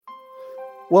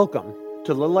Welcome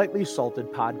to the Lightly Salted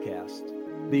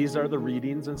Podcast. These are the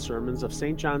readings and sermons of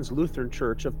St. John's Lutheran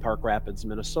Church of Park Rapids,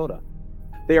 Minnesota.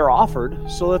 They are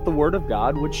offered so that the Word of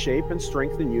God would shape and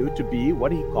strengthen you to be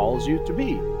what He calls you to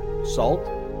be, salt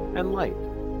and light.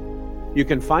 You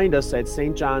can find us at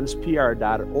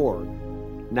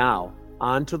stjohnspr.org. Now,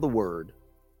 on to the Word.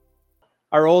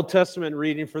 Our Old Testament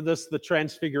reading for this, the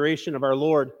Transfiguration of our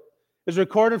Lord, is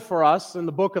recorded for us in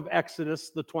the book of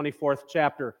Exodus, the 24th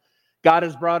chapter. God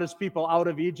has brought His people out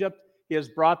of Egypt. He has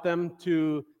brought them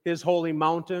to His holy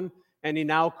mountain, and He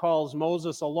now calls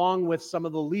Moses, along with some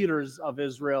of the leaders of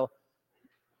Israel,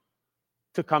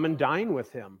 to come and dine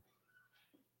with Him.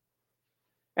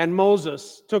 And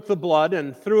Moses took the blood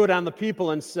and threw it on the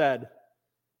people and said,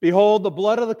 "Behold, the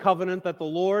blood of the covenant that the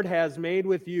Lord has made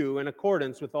with you in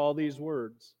accordance with all these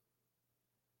words."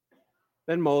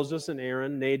 Then Moses and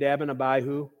Aaron, Nadab and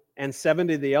Abihu, and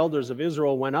 70 of the elders of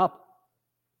Israel went up,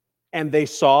 and they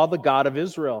saw the God of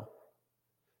Israel.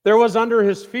 There was under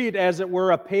His feet, as it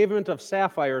were, a pavement of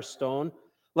sapphire stone,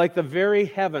 like the very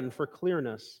heaven for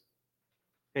clearness.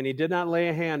 And He did not lay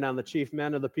a hand on the chief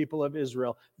men of the people of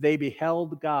Israel. They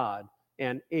beheld God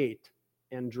and ate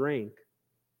and drank.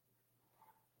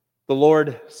 The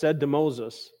Lord said to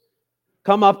Moses,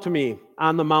 "Come up to me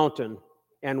on the mountain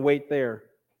and wait there,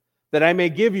 that I may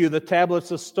give you the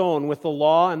tablets of stone with the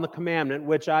law and the commandment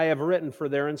which I have written for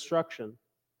their instruction."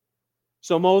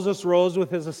 So Moses rose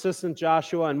with his assistant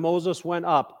Joshua, and Moses went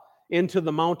up into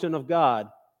the mountain of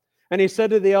God. And he said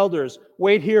to the elders,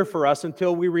 "Wait here for us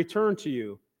until we return to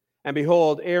you. And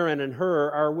behold, Aaron and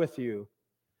Hur are with you.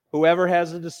 Whoever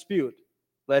has a dispute,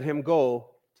 let him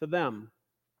go to them."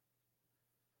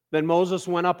 Then Moses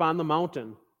went up on the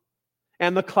mountain,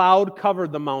 and the cloud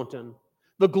covered the mountain.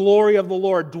 The glory of the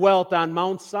Lord dwelt on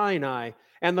Mount Sinai,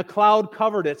 and the cloud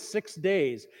covered it 6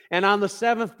 days. And on the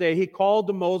seventh day He called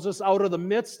to Moses out of the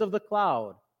midst of the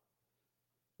cloud.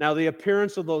 Now the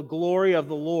appearance of the glory of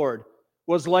the Lord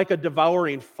was like a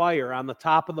devouring fire on the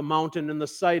top of the mountain in the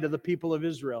sight of the people of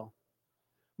Israel.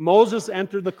 Moses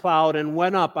entered the cloud and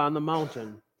went up on the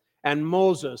mountain. And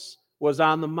Moses was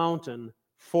on the mountain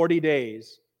 40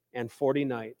 days and 40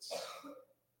 nights.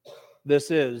 This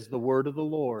is the word of the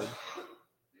Lord.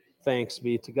 Thanks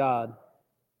be to God.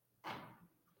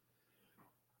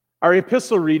 Our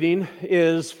epistle reading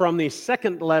is from the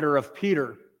second letter of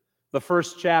Peter, the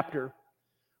first chapter,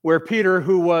 where Peter,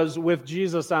 who was with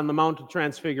Jesus on the Mount of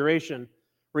Transfiguration,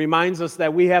 reminds us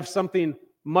that we have something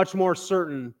much more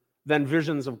certain than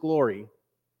visions of glory.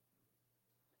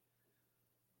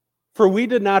 "For we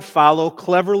did not follow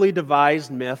cleverly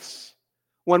devised myths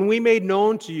when we made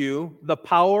known to you the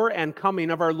power and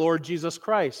coming of our Lord Jesus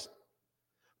Christ,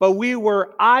 but we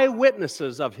were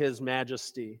eyewitnesses of His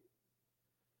majesty.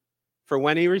 For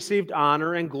when He received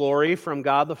honor and glory from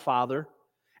God the Father,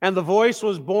 and the voice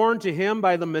was borne to Him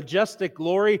by the majestic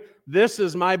glory, 'This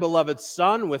is my beloved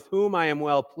Son, with whom I am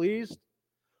well pleased,'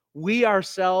 we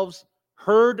ourselves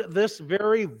heard this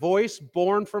very voice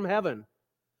borne from heaven,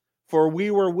 for we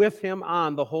were with Him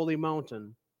on the holy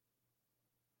mountain.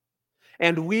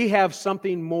 And we have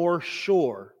something more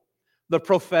sure, the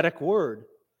prophetic word,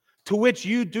 to which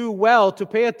you do well to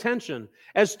pay attention,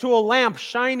 as to a lamp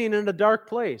shining in a dark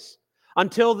place,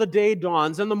 until the day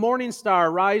dawns and the morning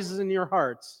star rises in your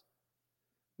hearts.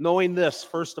 Knowing this,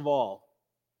 first of all,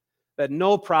 that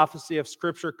no prophecy of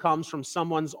Scripture comes from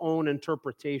someone's own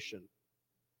interpretation.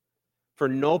 For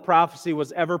no prophecy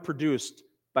was ever produced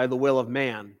by the will of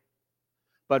man,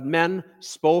 but men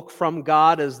spoke from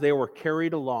God as they were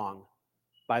carried along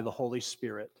by the Holy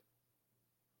Spirit."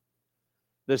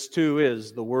 This too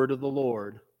is the word of the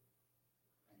Lord.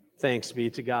 Thanks be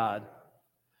to God.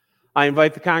 I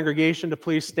invite the congregation to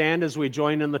please stand as we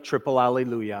join in the triple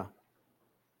Alleluia.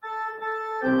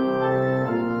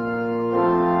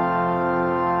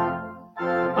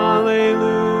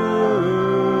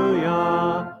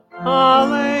 Alleluia,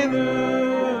 alleluia,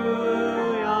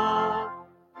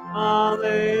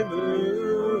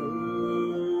 alleluia.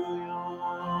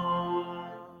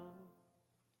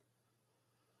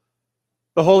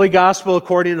 The Holy Gospel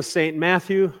according to St.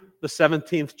 Matthew, the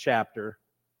 17th chapter.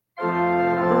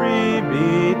 Glory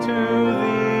be to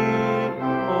Thee,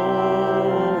 O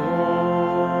Lord.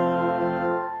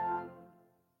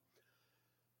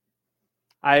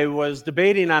 I was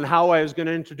debating on how I was going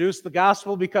to introduce the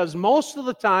gospel, because most of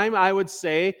the time I would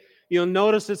say, you'll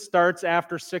notice it starts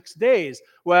after 6 days.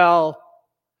 Well,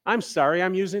 I'm sorry,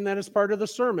 I'm using that as part of the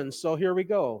sermon, so here we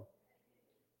go.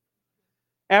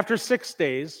 After 6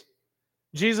 days,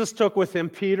 Jesus took with Him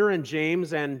Peter and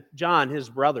James and John, His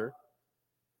brother,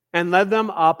 and led them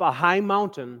up a high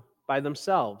mountain by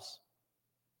themselves.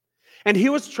 And he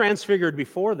was transfigured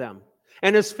before them,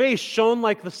 and his face shone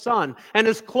like the sun, and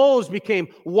his clothes became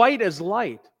white as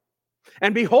light.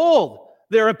 And behold,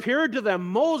 there appeared to them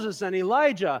Moses and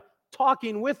Elijah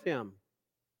talking with him.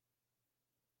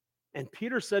 And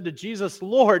Peter said to Jesus,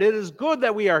 Lord, it is good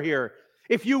that we are here.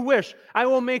 If you wish, I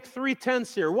will make 3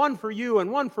 tents here, one for you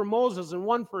and one for Moses and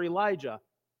one for Elijah.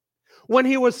 When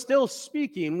he was still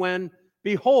speaking, when,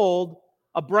 behold,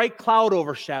 a bright cloud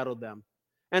overshadowed them,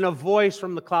 and a voice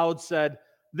from the cloud said,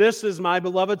 This is my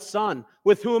beloved Son,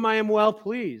 with whom I am well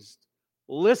pleased.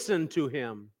 Listen to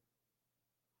him.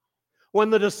 When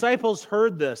the disciples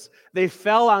heard this, they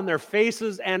fell on their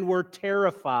faces and were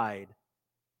terrified.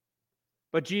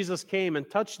 But Jesus came and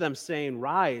touched them, saying,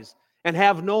 Rise and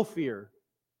have no fear.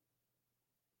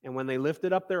 And when they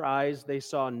lifted up their eyes, they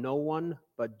saw no one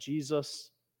but Jesus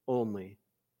only.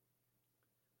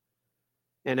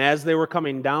 And as they were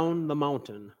coming down the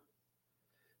mountain,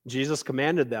 Jesus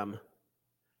commanded them,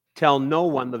 Tell no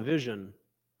one the vision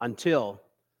until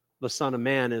the Son of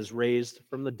Man is raised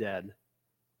from the dead.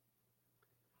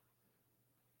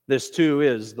 This too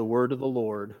is the word of the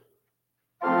Lord.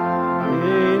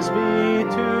 Praise be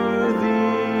to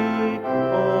thee,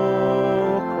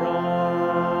 O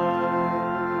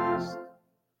Christ.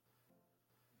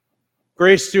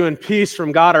 Grace to you and peace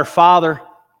from God our Father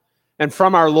and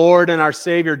from our Lord and our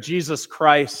Savior Jesus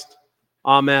Christ.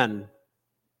 Amen.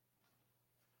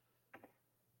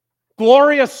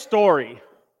 Glorious story.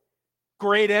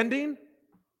 Great ending.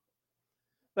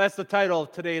 That's the title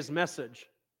of today's message.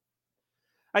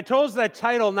 I chose that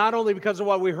title not only because of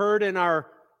what we heard in our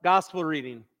gospel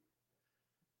reading,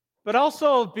 but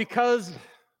also because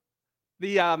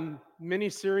the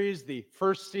mini-series, the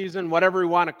first season, whatever we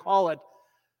want to call it,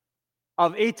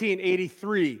 of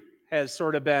 1883 has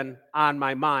sort of been on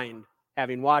my mind,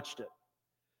 having watched it.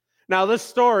 Now, this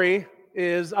story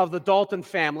is of the Dalton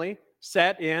family,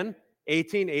 set in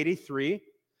 1883,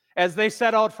 as they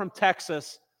set out from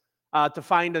Texas to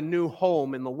find a new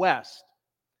home in the West.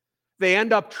 They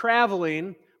end up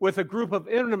traveling with a group of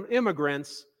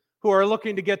immigrants who are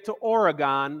looking to get to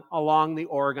Oregon along the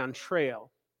Oregon Trail.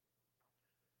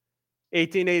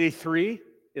 1883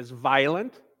 is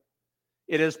violent,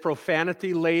 it is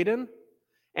profanity-laden,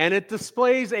 and it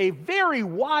displays a very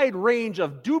wide range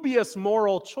of dubious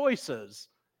moral choices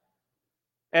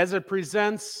as it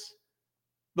presents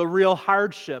the real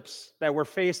hardships that were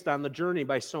faced on the journey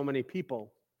by so many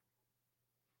people.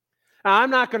 Now,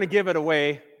 I'm not going to give it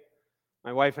away.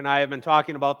 My wife and I have been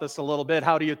talking about this a little bit.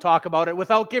 How do you talk about it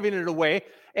without giving it away?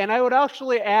 And I would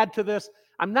actually add to this,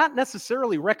 I'm not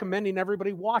necessarily recommending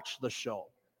everybody watch the show.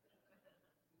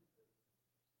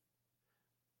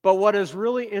 But what is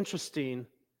really interesting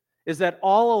is that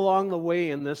all along the way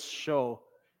in this show,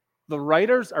 the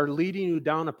writers are leading you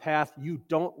down a path you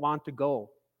don't want to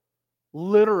go.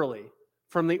 Literally,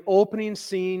 from the opening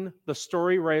scene, the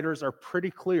story writers are pretty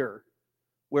clear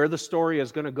where the story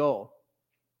is going to go.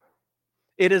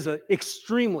 It is an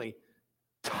extremely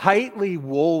tightly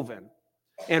woven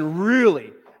and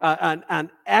really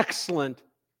an excellent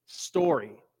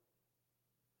story.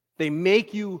 They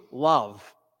make you love.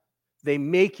 They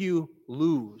make you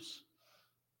lose.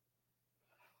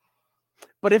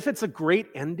 But if it's a great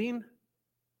ending,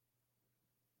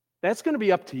 that's going to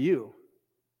be up to you.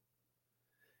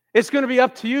 It's going to be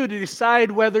up to you to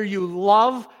decide whether you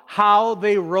love how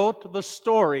they wrote the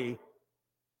story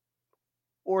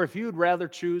or if you'd rather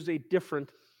choose a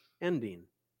different ending.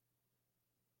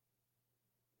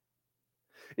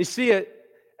 You see,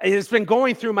 it's been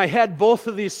going through my head, both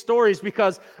of these stories,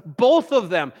 because both of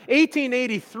them,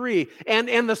 1883,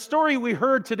 and the story we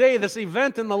heard today, this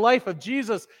event in the life of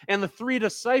Jesus and the 3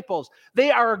 disciples,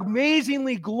 they are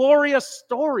amazingly glorious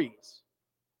stories.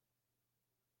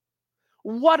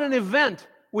 What an event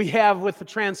we have with the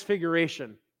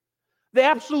Transfiguration. The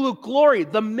absolute glory,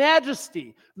 the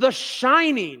majesty, the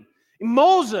shining,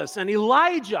 Moses and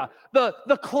Elijah,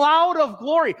 the cloud of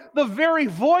glory, the very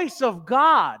voice of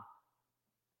God.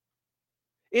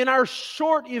 In our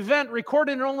short event,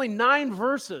 recorded in only 9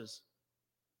 verses,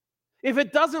 if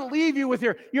it doesn't leave you with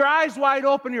your eyes wide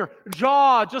open, your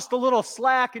jaw just a little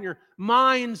slack, and your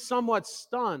mind somewhat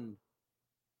stunned,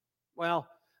 well,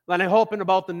 then I hope in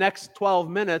about the next 12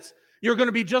 minutes, you're going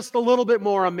to be just a little bit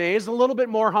more amazed, a little bit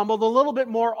more humbled, a little bit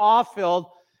more awe-filled,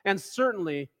 and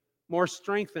certainly more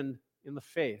strengthened in the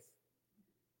faith.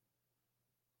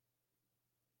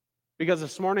 Because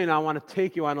this morning I want to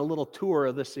take you on a little tour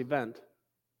of this event.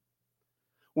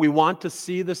 We want to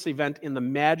see this event in the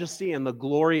majesty and the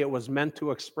glory it was meant to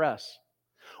express.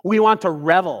 We want to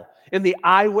revel in the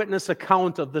eyewitness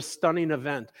account of this stunning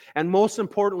event. And most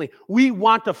importantly, we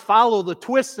want to follow the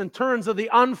twists and turns of the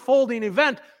unfolding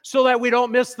event so that we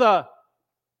don't miss the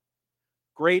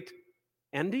great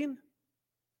ending.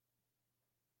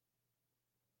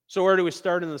 So where do we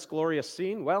start in this glorious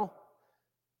scene? Well,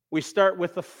 we start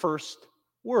with the first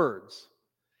words,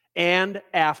 and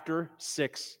after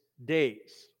 6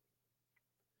 days.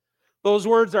 Those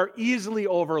words are easily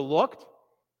overlooked.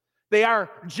 They are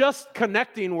just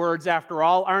connecting words after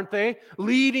all, aren't they?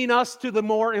 Leading us to the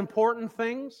more important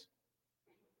things.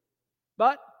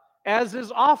 But, as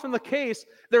is often the case,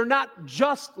 they're not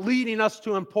just leading us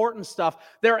to important stuff.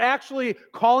 They're actually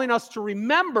calling us to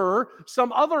remember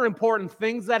some other important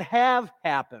things that have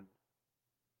happened.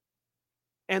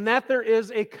 And that there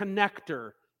is a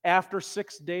connector after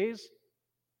 6 days.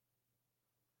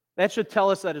 That should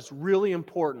tell us that it's really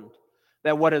important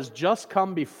that what has just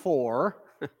come before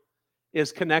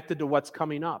is connected to what's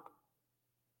coming up.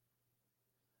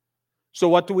 So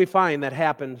what do we find that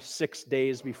happened 6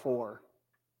 days before?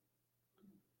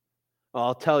 Well,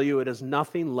 I'll tell you, it is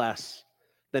nothing less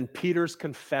than Peter's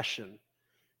confession.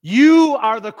 You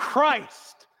are the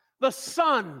Christ, the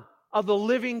Son of the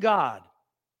living God.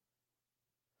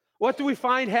 What do we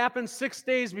find happened 6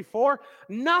 days before?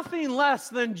 Nothing less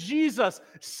than Jesus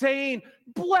saying,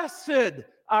 "Blessed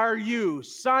are you,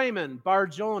 Simon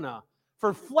Bar-Jonah,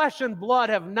 for flesh and blood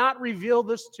have not revealed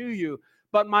this to you,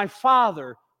 but my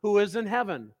Father who is in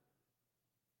heaven."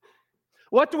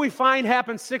 What do we find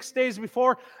happened 6 days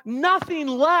before? Nothing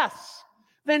less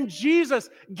than Jesus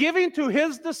giving to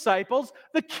his disciples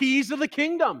the keys of the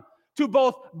kingdom to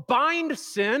both bind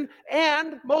sin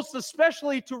and, most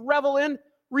especially, to revel in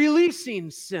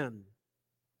releasing sin.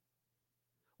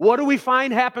 What do we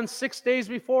find happened 6 days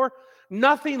before?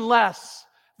 Nothing less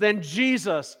than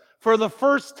Jesus, for the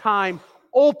first time,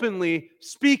 openly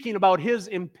speaking about his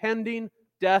impending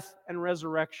death and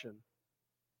resurrection.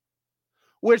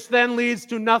 Which then leads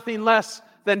to nothing less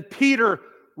than Peter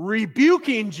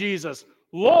rebuking Jesus.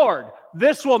 "Lord,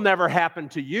 this will never happen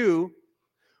to you."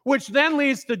 Which then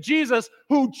leads to Jesus,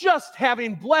 who, just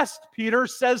having blessed Peter,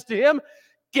 says to him,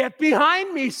 "Get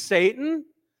behind me, Satan.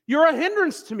 You're a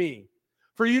hindrance to me.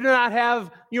 For you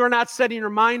are not setting your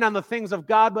mind on the things of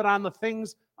God, but on the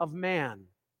things of man."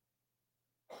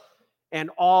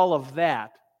 And all of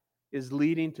that is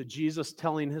leading to Jesus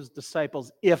telling his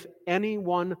disciples, "If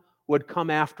anyone would come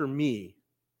after me,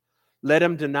 let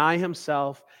him deny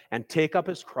himself and take up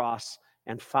his cross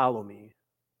and follow me."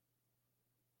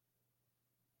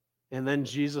 And then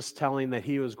Jesus telling that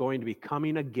he was going to be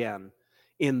coming again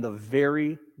in the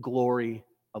very glory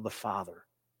of the Father.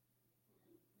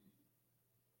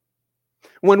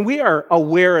 When we are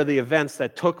aware of the events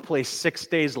that took place 6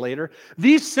 days later,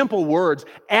 these simple words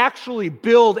actually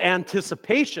build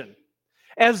anticipation,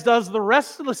 as does the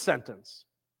rest of the sentence.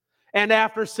 "And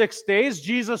after 6 days,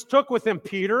 Jesus took with him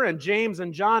Peter and James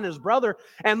and John, his brother,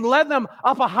 and led them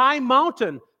up a high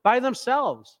mountain by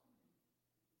themselves."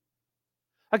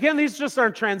 Again, these just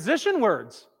aren't transition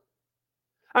words.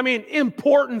 I mean,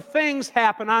 important things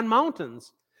happen on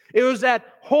mountains. It was at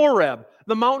Horeb,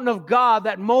 the mountain of God,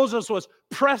 that Moses was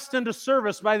pressed into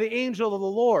service by the angel of the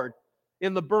Lord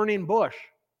in the burning bush.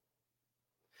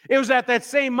 It was at that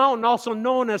same mountain, also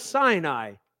known as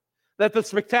Sinai, that the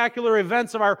spectacular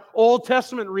events of our Old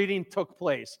Testament reading took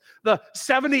place. The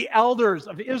 70 elders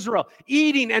of Israel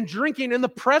eating and drinking in the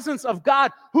presence of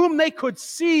God, whom they could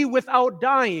see without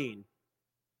dying,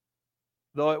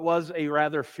 though it was a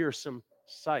rather fearsome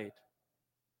sight.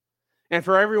 And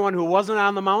for everyone who wasn't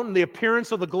on the mountain, the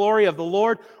appearance of the glory of the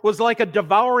Lord was like a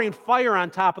devouring fire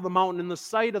on top of the mountain in the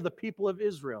sight of the people of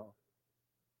Israel.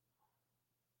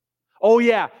 Oh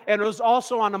yeah, and it was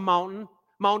also on a mountain,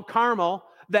 Mount Carmel,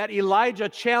 that Elijah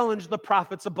challenged the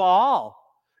prophets of Baal.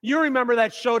 You remember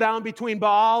that showdown between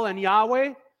Baal and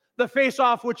Yahweh? The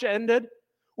face-off which ended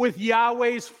with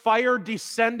Yahweh's fire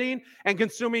descending and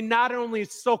consuming not only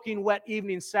soaking wet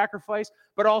evening sacrifice,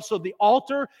 but also the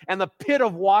altar and the pit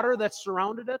of water that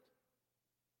surrounded it.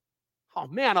 Oh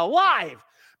man, alive!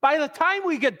 By the time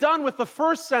we get done with the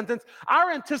first sentence,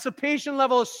 our anticipation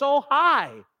level is so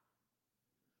high.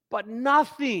 But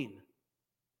nothing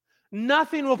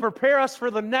will prepare us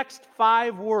for the next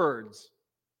 5 words.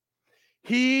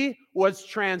 He was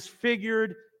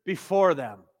transfigured before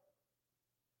them.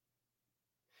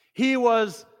 He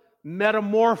was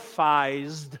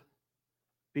metamorphized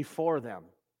before them.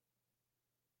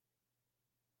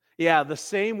 Yeah, the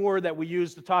same word that we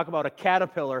use to talk about a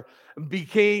caterpillar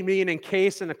became being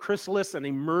encased in a chrysalis and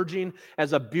emerging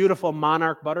as a beautiful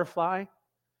monarch butterfly.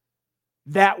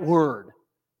 That word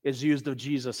is used of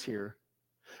Jesus here.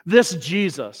 This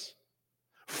Jesus,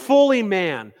 fully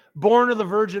man, born of the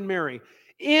Virgin Mary,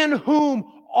 in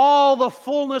whom all the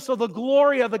fullness of the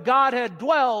glory of the Godhead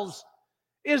dwells,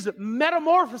 is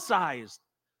metamorphosized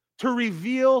to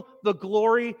reveal the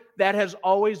glory that has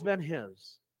always been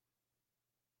his.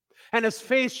 And his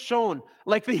face shone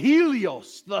like the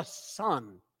Helios, the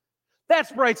sun.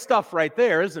 That's bright stuff right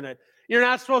there, isn't it? You're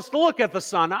not supposed to look at the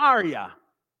sun, are you?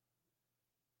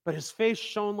 But his face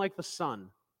shone like the sun.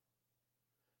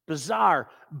 Bizarre,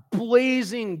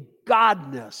 blazing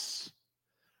godness,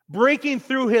 breaking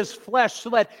through his flesh so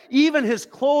that even his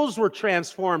clothes were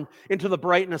transformed into the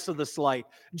brightness of this light.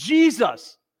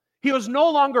 Jesus, he was no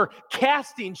longer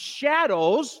casting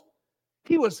shadows,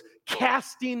 he was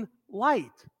casting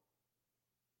light.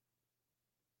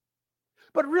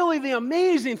 But really, the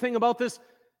amazing thing about this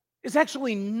is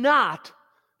actually not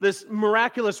this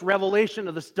miraculous revelation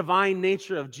of this divine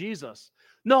nature of Jesus.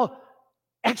 No,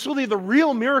 actually, the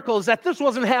real miracle is that this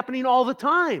wasn't happening all the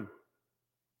time.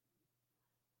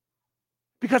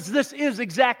 Because this is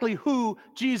exactly who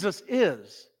Jesus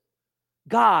is.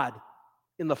 God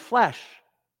in the flesh.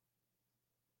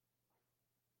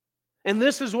 And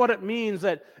this is what it means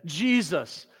that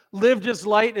Jesus lived his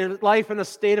life in a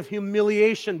state of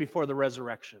humiliation before the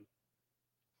resurrection.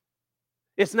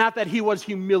 It's not that he was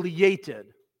humiliated,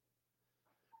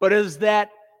 but it is that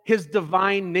his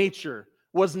divine nature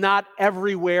was not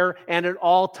everywhere and at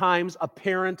all times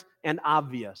apparent and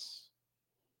obvious.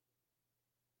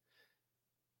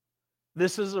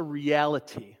 This is a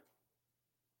reality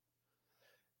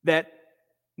that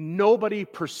nobody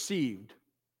perceived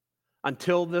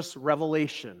until this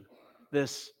revelation,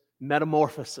 this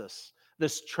metamorphosis,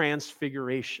 this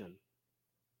transfiguration.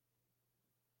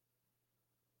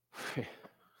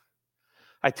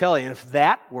 I tell you, if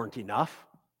that weren't enough,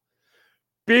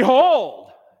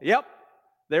 behold, yep,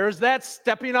 there's that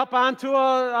stepping up onto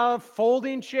a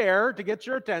folding chair to get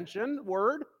your attention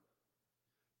word.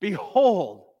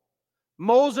 Behold,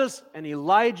 Moses and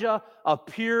Elijah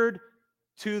appeared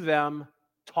to them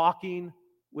talking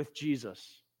with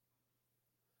Jesus.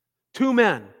 Two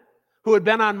men who had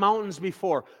been on mountains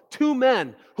before. Two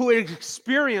men who had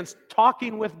experienced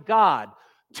talking with God.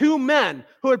 Two men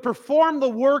who had performed the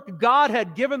work God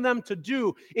had given them to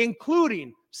do,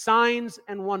 including signs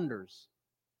and wonders.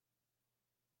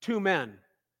 Two men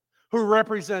who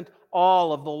represent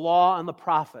all of the law and the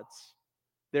prophets.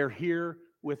 They're here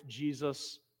with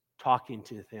Jesus talking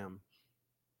to him.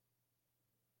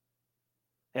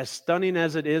 As stunning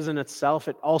as it is in itself,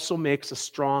 it also makes a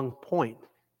strong point.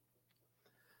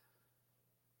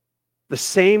 The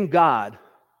same God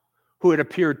who had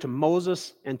appeared to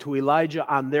Moses and to Elijah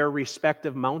on their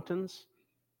respective mountains,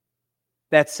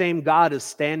 that same God is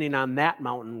standing on that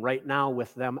mountain right now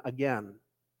with them again.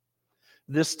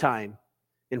 This time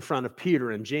in front of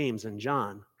Peter and James and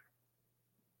John.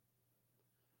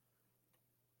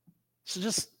 So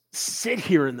just sit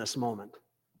here in this moment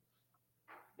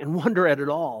and wonder at it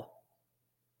all.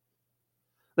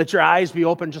 Let your eyes be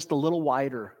open just a little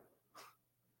wider.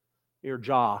 Your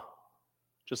jaw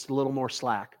just a little more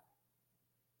slack.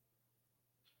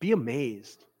 Be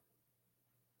amazed.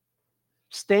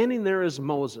 Standing there is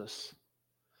Moses,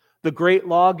 the great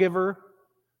lawgiver,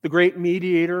 the great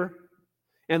mediator,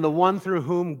 and the one through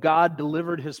whom God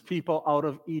delivered his people out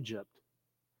of Egypt.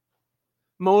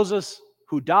 Moses,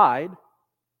 who died,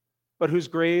 but whose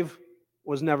grave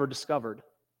was never discovered.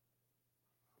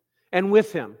 And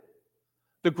with him,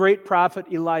 the great prophet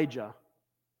Elijah,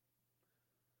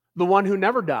 the one who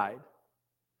never died,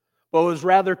 but was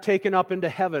rather taken up into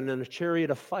heaven in a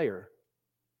chariot of fire.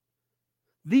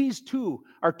 These two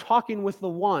are talking with the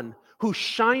one who,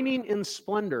 shining in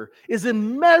splendor, is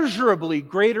immeasurably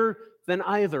greater than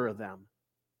either of them.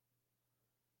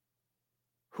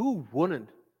 Who wouldn't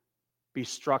be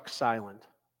struck silent?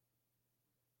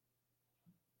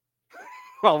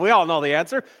 Well, we all know the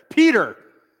answer. Peter.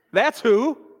 That's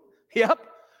who. Yep.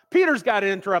 Peter's got to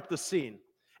interrupt the scene.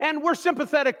 And we're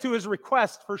sympathetic to his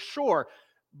request for sure.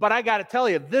 But I got to tell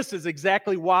you, this is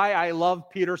exactly why I love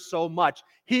Peter so much.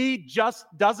 He just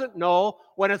doesn't know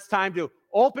when it's time to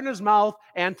open his mouth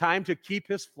and time to keep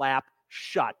his flap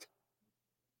shut.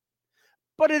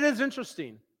 But it is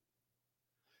interesting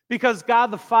because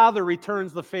God the Father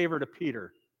returns the favor to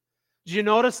Peter. Did you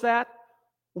notice that?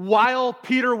 While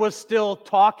Peter was still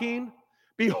talking,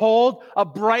 behold, a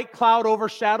bright cloud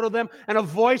overshadowed them, and a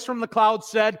voice from the cloud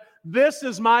said, "This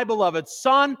is my beloved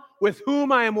Son, with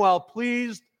whom I am well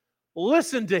pleased.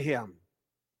 Listen to him."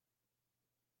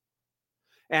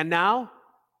 And now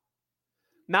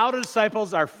the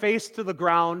disciples are face to the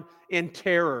ground in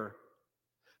terror.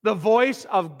 The voice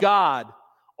of God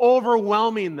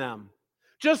overwhelming them,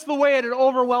 Just the way it had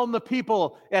overwhelmed the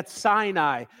people at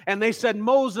Sinai. And they said,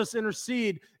 Moses,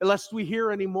 intercede, lest we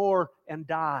hear any more and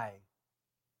die.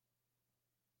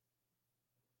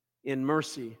 In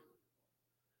mercy,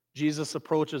 Jesus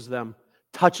approaches them,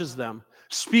 touches them,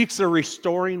 speaks a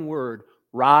restoring word.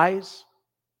 Rise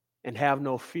and have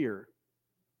no fear.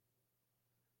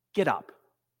 Get up.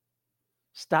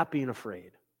 Stop being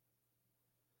afraid.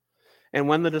 And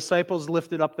when the disciples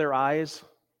lifted up their eyes,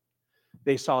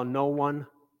 they saw no one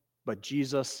but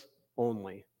Jesus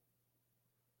only.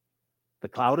 The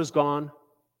cloud is gone.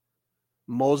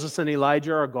 Moses and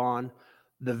Elijah are gone.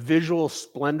 The visual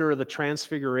splendor of the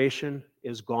transfiguration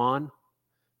is gone.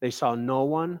 They saw no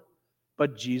one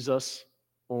but Jesus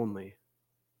only.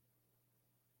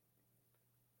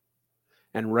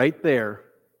 And right there,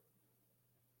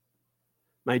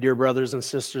 my dear brothers and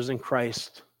sisters in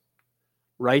Christ,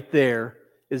 right there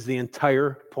is the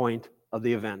entire point of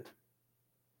the event.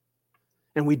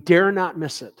 And we dare not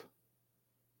miss it.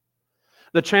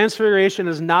 The transfiguration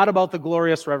is not about the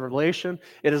glorious revelation.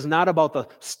 It is not about the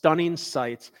stunning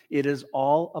sights. It is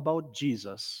all about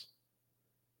Jesus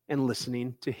and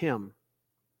listening to him.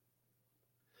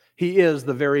 He is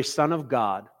the very Son of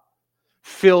God,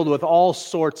 filled with all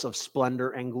sorts of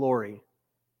splendor and glory.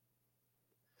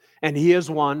 And he is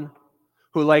one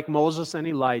who, like Moses and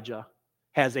Elijah,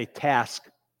 has a task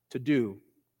to do.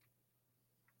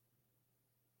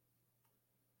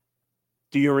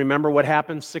 Do you remember what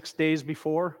happened 6 days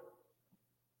before?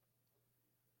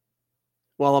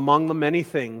 Well, among the many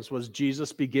things was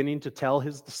Jesus beginning to tell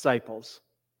his disciples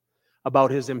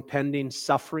about his impending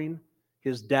suffering,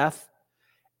 his death,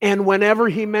 and whenever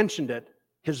he mentioned it,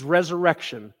 his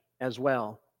resurrection as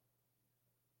well.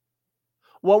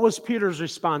 What was Peter's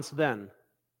response then?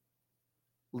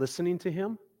 Listening to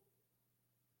him?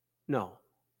 No.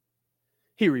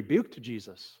 He rebuked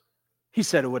Jesus. He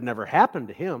said it would never happen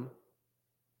to him.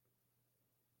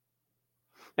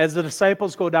 As the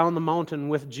disciples go down the mountain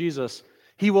with Jesus,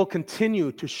 he will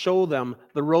continue to show them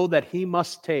the road that he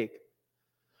must take,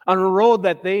 on a road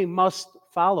that they must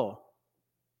follow.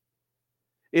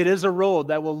 It is a road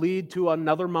that will lead to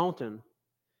another mountain.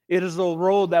 It is a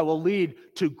road that will lead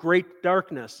to great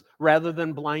darkness rather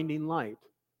than blinding light.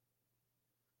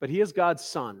 But he is God's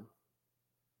Son.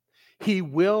 He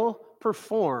will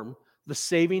perform the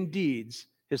saving deeds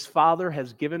his Father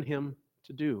has given him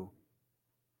to do.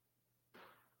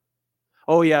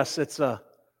 Oh yes, it's a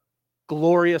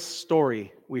glorious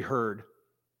story we heard.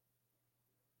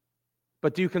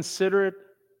 But do you consider it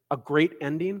a great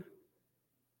ending?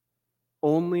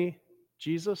 Only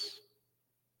Jesus?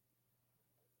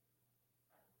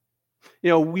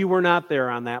 We were not there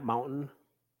on that mountain.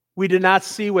 We did not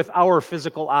see with our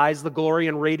physical eyes the glory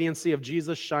and radiancy of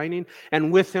Jesus shining,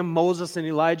 and with him Moses and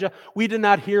Elijah. We did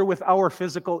not hear with our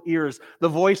physical ears the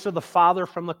voice of the Father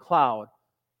from the cloud.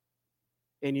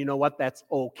 And you know what? That's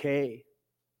okay.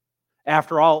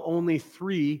 After all, only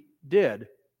 3 did.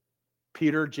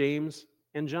 Peter, James,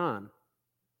 and John.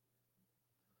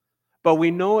 But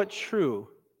we know it's true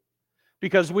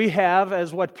because we have,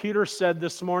 as what Peter said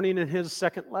this morning in his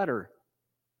second letter,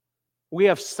 we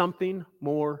have something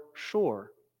more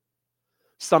sure,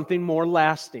 something more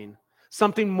lasting,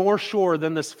 something more sure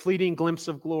than this fleeting glimpse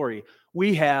of glory.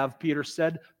 We have, Peter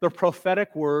said, the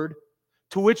prophetic word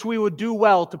to which we would do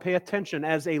well to pay attention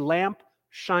as a lamp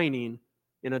shining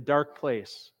in a dark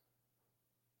place.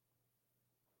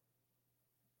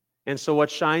 And so what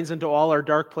shines into all our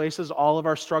dark places, all of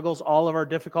our struggles, all of our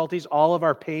difficulties, all of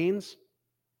our pains?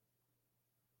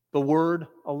 The word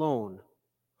alone.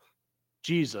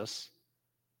 Jesus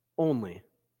only.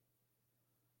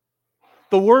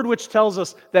 The word which tells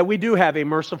us that we do have a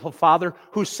merciful Father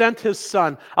who sent his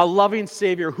Son, a loving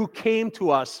Savior who came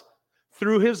to us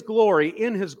through his glory,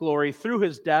 in his glory, through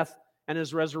his death and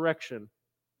his resurrection.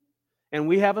 And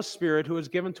we have a Spirit who is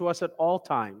given to us at all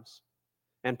times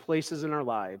and places in our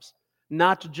lives,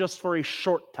 not just for a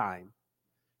short time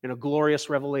in a glorious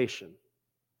revelation.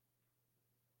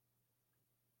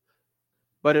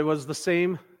 But it was the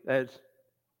same, that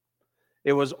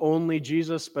it was only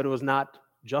Jesus, but it was not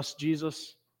just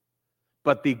Jesus,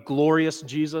 but the glorious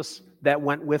Jesus that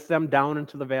went with them down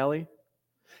into the valley.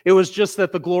 It was just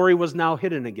that the glory was now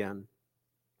hidden again.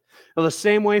 Now, the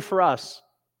same way for us,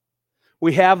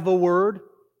 we have the Word,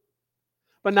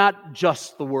 but not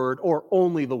just the Word or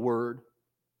only the Word.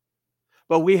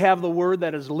 But we have the Word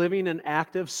that is living and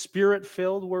active,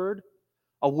 Spirit-filled Word,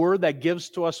 a Word that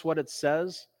gives to us what it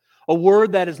says, a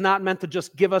Word that is not meant to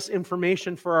just give us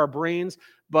information for our brains,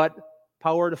 but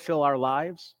power to fill our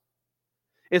lives.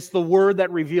 It's the Word that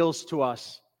reveals to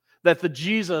us that the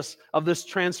Jesus of this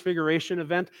transfiguration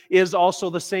event is also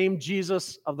the same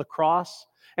Jesus of the cross,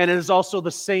 and it is also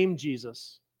the same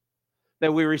Jesus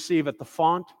that we receive at the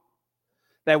font,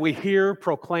 that we hear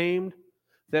proclaimed,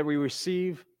 that we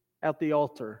receive at the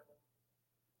altar.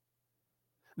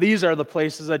 These are the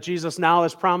places that Jesus now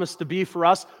has promised to be for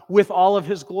us with all of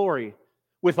his glory,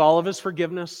 with all of his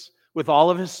forgiveness, with all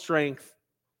of his strength,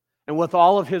 and with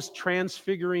all of his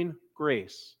transfiguring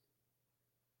grace,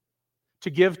 to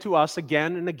give to us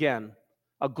again and again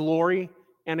a glory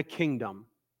and a kingdom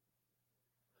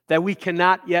that we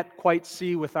cannot yet quite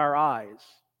see with our eyes,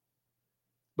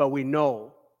 but we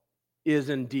know is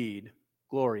indeed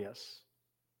glorious.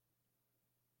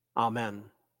 Amen.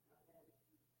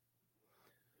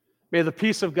 May the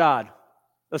peace of God,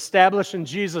 established in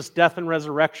Jesus' death and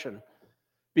resurrection,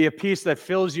 be a peace that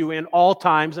fills you in all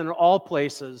times and in all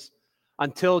places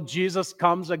until Jesus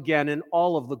comes again in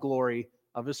all of the glory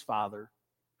of his Father.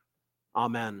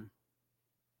 Amen.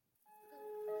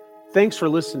 Thanks for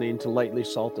listening to Lightly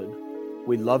Salted.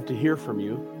 We'd love to hear from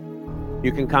you.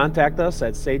 You can contact us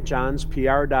at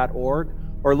stjohnspr.org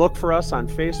or look for us on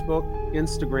Facebook,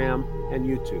 Instagram, and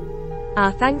YouTube.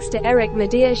 Our thanks to Eric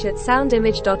Mediash at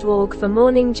soundimage.org for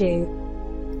Morning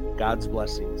Dew. God's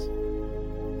blessings.